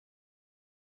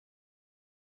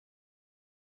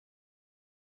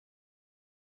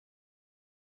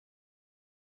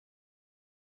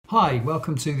Hi,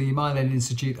 welcome to the Myelin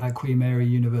Institute at Queen Mary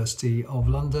University of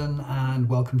London, and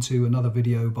welcome to another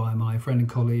video by my friend and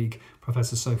colleague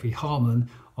Professor Sophie Harman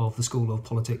of the School of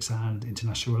Politics and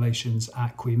International Relations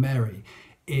at Queen Mary.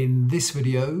 In this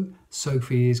video,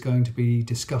 Sophie is going to be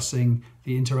discussing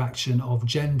the interaction of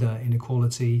gender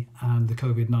inequality and the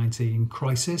COVID-19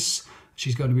 crisis.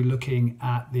 She's going to be looking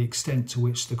at the extent to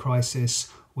which the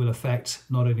crisis will affect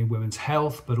not only women's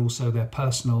health, but also their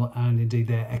personal and indeed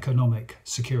their economic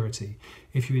security.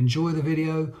 If you enjoy the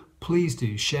video, please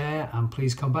do share and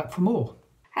please come back for more.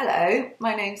 Hello,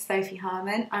 my name's Sophie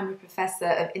Harman. I'm a Professor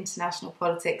of International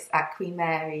Politics at Queen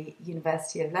Mary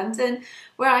University of London,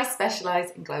 where I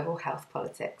specialise in global health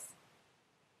politics.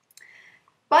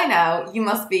 By now, you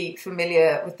must be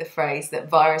familiar with the phrase that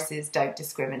viruses don't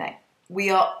discriminate. We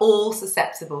are all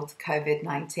susceptible to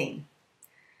COVID-19.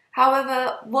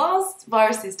 However, whilst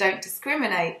viruses don't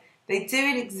discriminate, they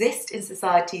do exist in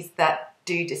societies that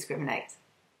do discriminate.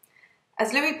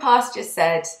 As Louis Pasteur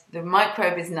said, the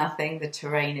microbe is nothing, the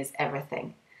terrain is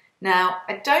everything. Now,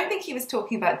 I don't think he was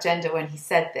talking about gender when he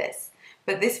said this,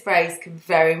 but this phrase can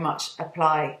very much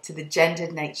apply to the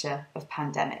gendered nature of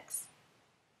pandemics.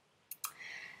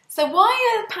 So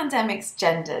why are pandemics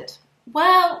gendered?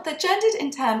 Well, they're gendered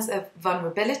in terms of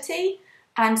vulnerability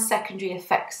and secondary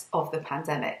effects of the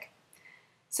pandemic.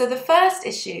 So the first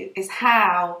issue is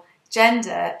how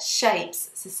gender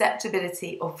shapes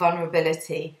susceptibility or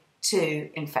vulnerability to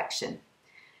infection.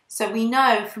 So we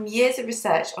know from years of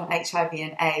research on HIV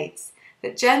and AIDS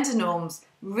that gender norms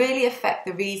really affect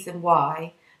the reason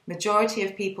why majority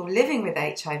of people living with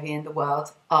HIV in the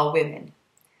world are women.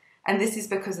 And this is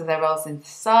because of their roles in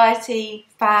society,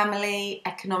 family,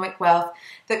 economic wealth,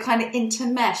 that kind of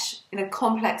intermesh in a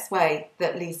complex way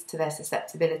that leads to their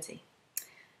susceptibility.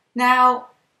 Now,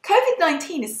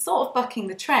 COVID-19 is sort of bucking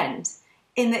the trend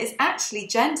in that it's actually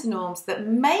gender norms that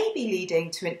may be leading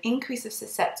to an increase of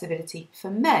susceptibility for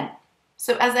men.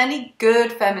 So as any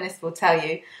good feminist will tell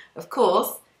you, of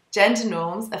course, gender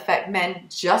norms affect men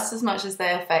just as much as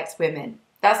they affect women.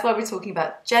 That's why we're talking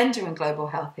about gender in global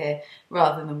health here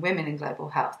rather than women in global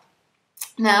health.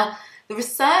 Now, the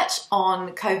research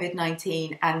on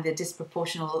COVID-19 and the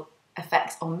disproportional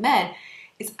effects on men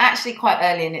is actually quite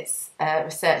early in its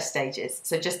research stages,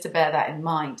 so just to bear that in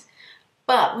mind.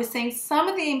 But we're seeing some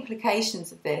of the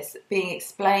implications of this being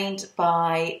explained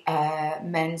by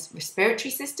men's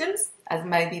respiratory systems, as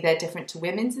maybe they're different to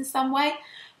women's in some way,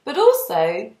 but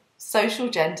also social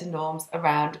gender norms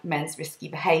around men's risky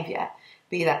behaviour,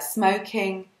 be that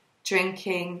smoking,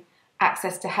 drinking,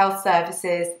 access to health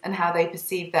services, and how they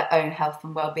perceive their own health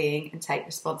and well-being and take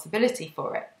responsibility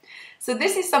for it. So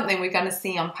this is something we're going to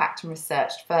see unpacked and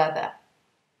researched further.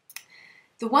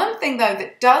 The one thing, though,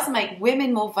 that does make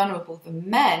women more vulnerable than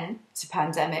men to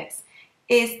pandemics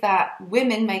is that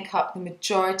women make up the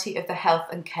majority of the health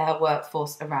and care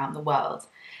workforce around the world.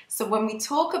 So when we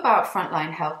talk about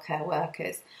frontline healthcare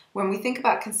workers, when we think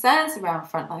about concerns around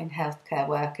frontline healthcare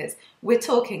workers, we're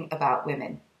talking about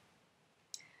women.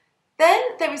 Then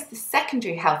there is the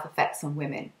secondary health effects on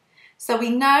women. So we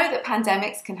know that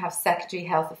pandemics can have secondary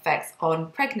health effects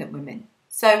on pregnant women.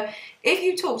 So if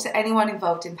you talk to anyone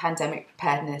involved in pandemic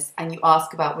preparedness and you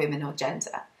ask about women or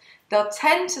gender, they'll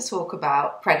tend to talk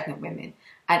about pregnant women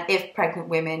and if pregnant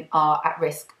women are at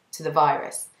risk to the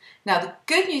virus. Now, the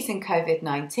good news in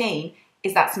COVID-19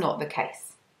 is that's not the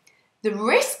case. The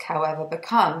risk, however,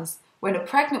 becomes when a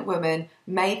pregnant woman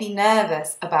may be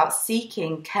nervous about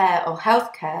seeking care or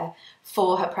health care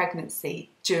for her pregnancy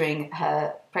during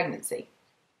her pregnancy.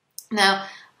 Now,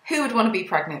 who would want to be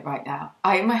pregnant right now?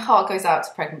 My heart goes out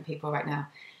to pregnant people right now.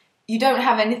 You don't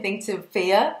have anything to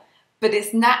fear, but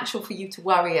it's natural for you to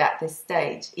worry at this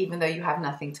stage, even though you have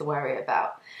nothing to worry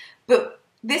about. But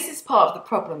this is part of the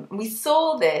problem. And we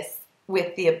saw this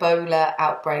with the Ebola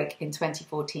outbreak in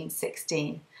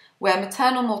 2014-16, where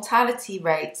maternal mortality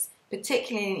rates,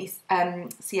 particularly in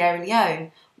Sierra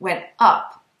Leone, went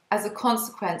up as a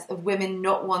consequence of women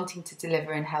not wanting to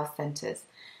deliver in health centres.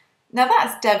 Now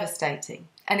that's devastating,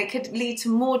 and it could lead to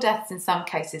more deaths in some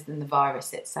cases than the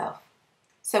virus itself.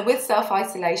 So with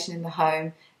self-isolation in the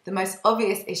home, the most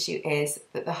obvious issue is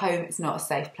that the home is not a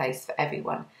safe place for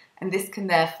everyone, and this can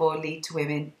therefore lead to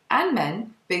women and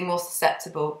men being more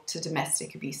susceptible to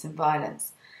domestic abuse and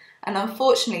violence. And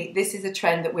unfortunately, this is a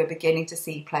trend that we're beginning to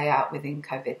see play out within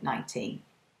COVID-19,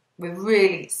 with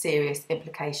really serious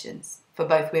implications for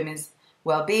both women's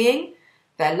well-being,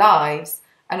 their lives,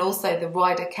 and also the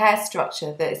wider care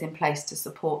structure that is in place to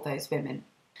support those women.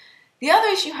 The other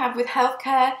issue you have with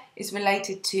healthcare is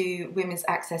related to women's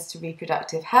access to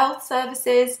reproductive health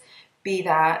services, be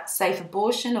that safe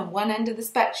abortion on one end of the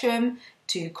spectrum,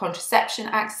 to contraception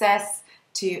access,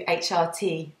 to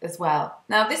HRT as well.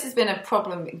 Now, this has been a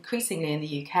problem increasingly in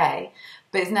the UK,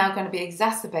 but is now going to be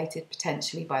exacerbated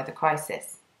potentially by the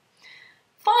crisis.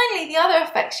 Finally, the other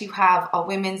effects you have are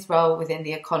women's role within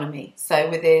the economy, so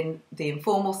within the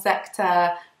informal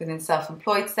sector, within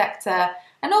self-employed sector,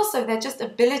 and also their just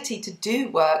ability to do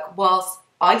work whilst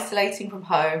isolating from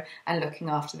home and looking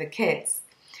after the kids.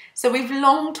 So we've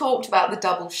long talked about the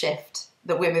double shift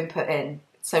that women put in,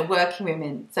 so working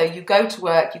women. So you go to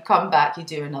work, you come back, you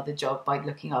do another job by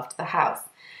looking after the house.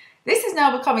 This is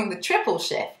now becoming the triple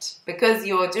shift because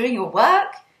you're doing your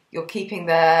work, you're keeping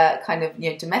the kind of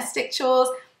domestic chores,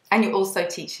 and you're also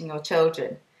teaching your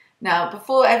children. Now,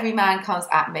 before every man comes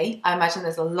at me, I imagine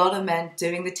there's a lot of men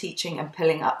doing the teaching and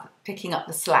picking up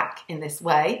the slack in this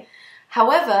way.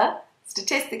 However,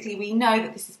 statistically, we know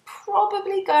that this is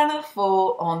probably going to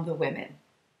fall on the women.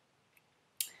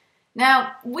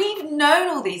 Now, we've known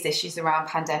all these issues around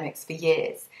pandemics for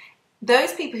years.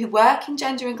 Those people who work in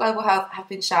gender and global health have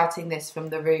been shouting this from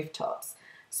the rooftops.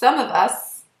 Some of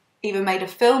us even made a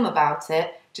film about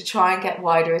it to try and get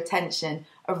wider attention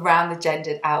around the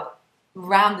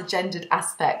gendered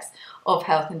aspects of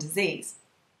health and disease.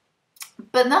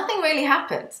 But nothing really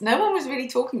happened. No one was really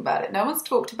talking about it. No one's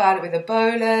talked about it with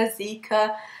Ebola,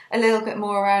 Zika, a little bit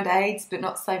more around AIDS, but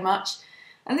not so much.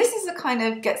 And this is a kind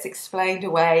of gets explained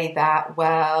away that,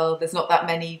 well, there's not that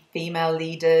many female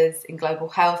leaders in global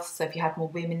health, so if you had more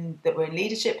women that were in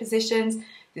leadership positions,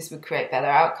 this would create better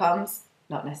outcomes.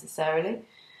 Not necessarily.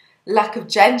 Lack of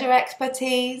gender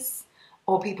expertise,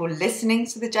 or people listening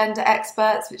to the gender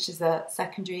experts, which is a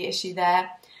secondary issue there.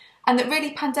 And that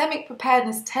really pandemic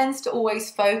preparedness tends to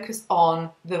always focus on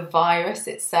the virus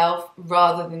itself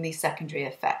rather than these secondary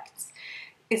effects.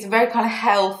 It's a very kind of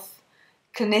health,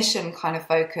 clinician kind of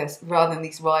focus rather than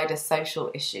these wider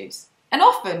social issues. And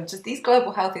often just these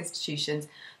global health institutions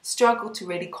struggle to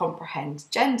really comprehend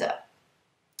gender.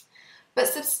 But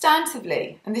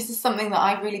substantively, and this is something that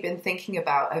I've really been thinking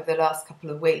about over the last couple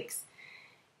of weeks,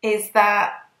 is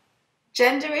that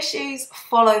gender issues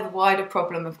follow the wider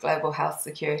problem of global health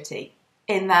security,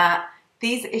 in that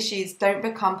these issues don't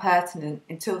become pertinent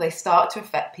until they start to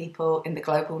affect people in the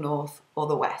global north or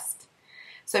the west.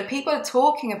 So people are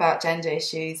talking about gender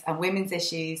issues and women's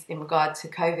issues in regard to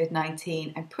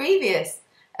COVID-19 and previous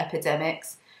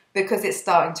epidemics because it's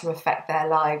starting to affect their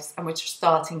lives and we're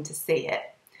starting to see it.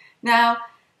 Now,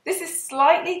 this is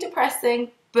slightly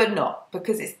depressing, but not,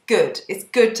 because it's good. It's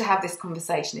good to have this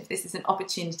conversation. If this is an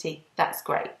opportunity, that's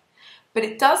great. But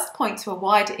it does point to a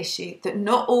wider issue that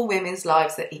not all women's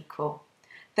lives are equal.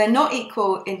 They're not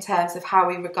equal in terms of how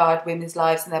we regard women's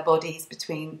lives and their bodies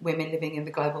between women living in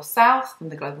the global south and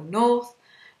the global north,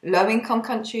 low-income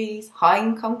countries,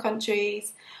 high-income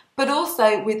countries, but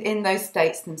also within those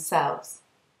states themselves.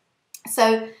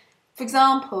 So, for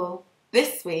example,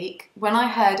 this week, when I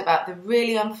heard about the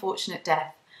really unfortunate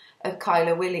death of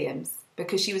Kyla Williams,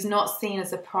 because she was not seen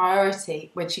as a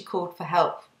priority when she called for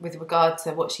help with regard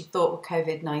to what she thought were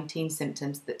COVID-19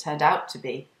 symptoms that turned out to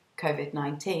be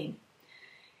COVID-19,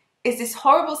 is this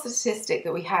horrible statistic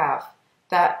that we have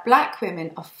that black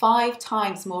women are 5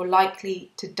 times more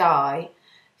likely to die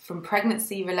from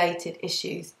pregnancy-related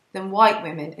issues than white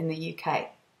women in the UK.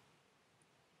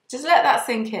 Just let that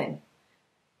sink in.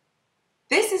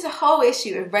 This is a whole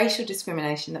issue of racial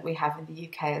discrimination that we have in the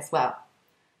UK as well.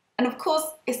 And of course,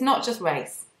 it's not just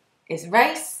race. It's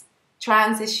race,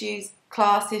 trans issues,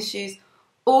 class issues,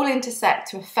 all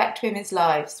intersect to affect women's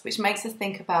lives, which makes us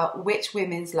think about which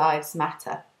women's lives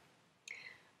matter.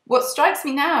 What strikes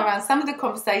me now around some of the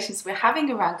conversations we're having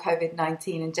around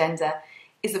COVID-19 and gender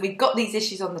is that we've got these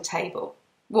issues on the table.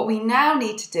 What we now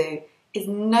need to do is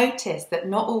notice that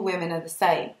not all women are the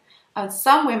same. And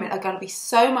some women are going to be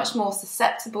so much more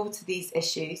susceptible to these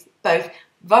issues, both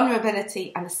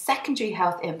vulnerability and the secondary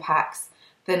health impacts,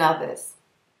 than others.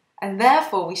 And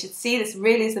therefore, we should see this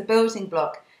really as a building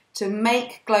block to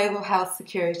make global health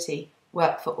security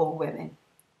work for all women.